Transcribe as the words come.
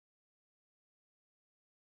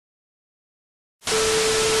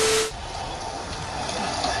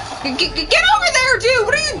Get over there, dude!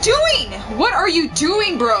 What are you doing? What are you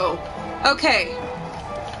doing, bro? Okay.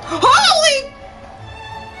 Holy!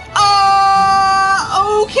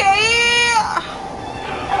 Okay.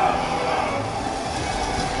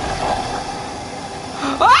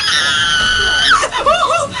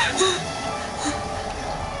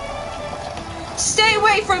 Stay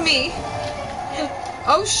away from me!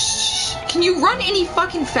 Oh, can you run any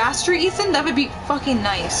fucking faster, Ethan? That would be fucking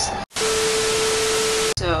nice.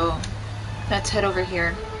 So, let's head over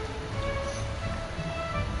here.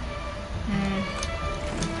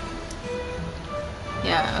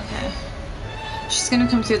 Yeah, okay. She's gonna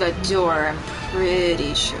come through that door, I'm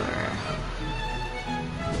pretty sure.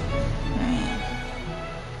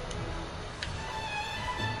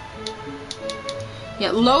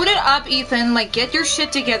 Yeah, load it up, Ethan. Like, get your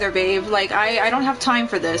shit together, babe. Like, I don't have time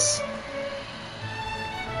for this.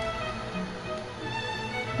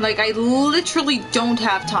 Like, I literally don't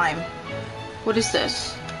have time. What is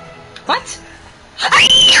this? What?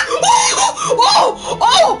 Oh!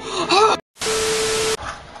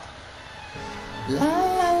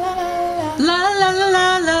 La la la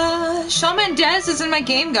la la. Shawn Mendes is in my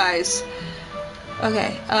game, guys.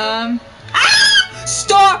 Okay,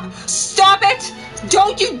 Stop! Stop it!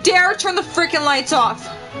 Don't you dare turn the freaking lights off!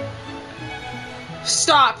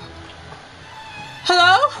 Stop!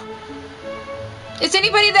 Hello? Is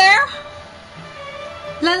anybody there?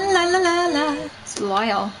 La la la la la. It's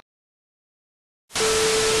Lyle.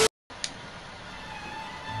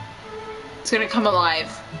 It's gonna come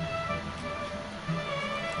alive.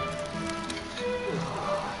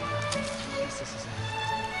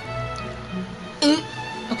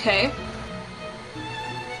 Okay.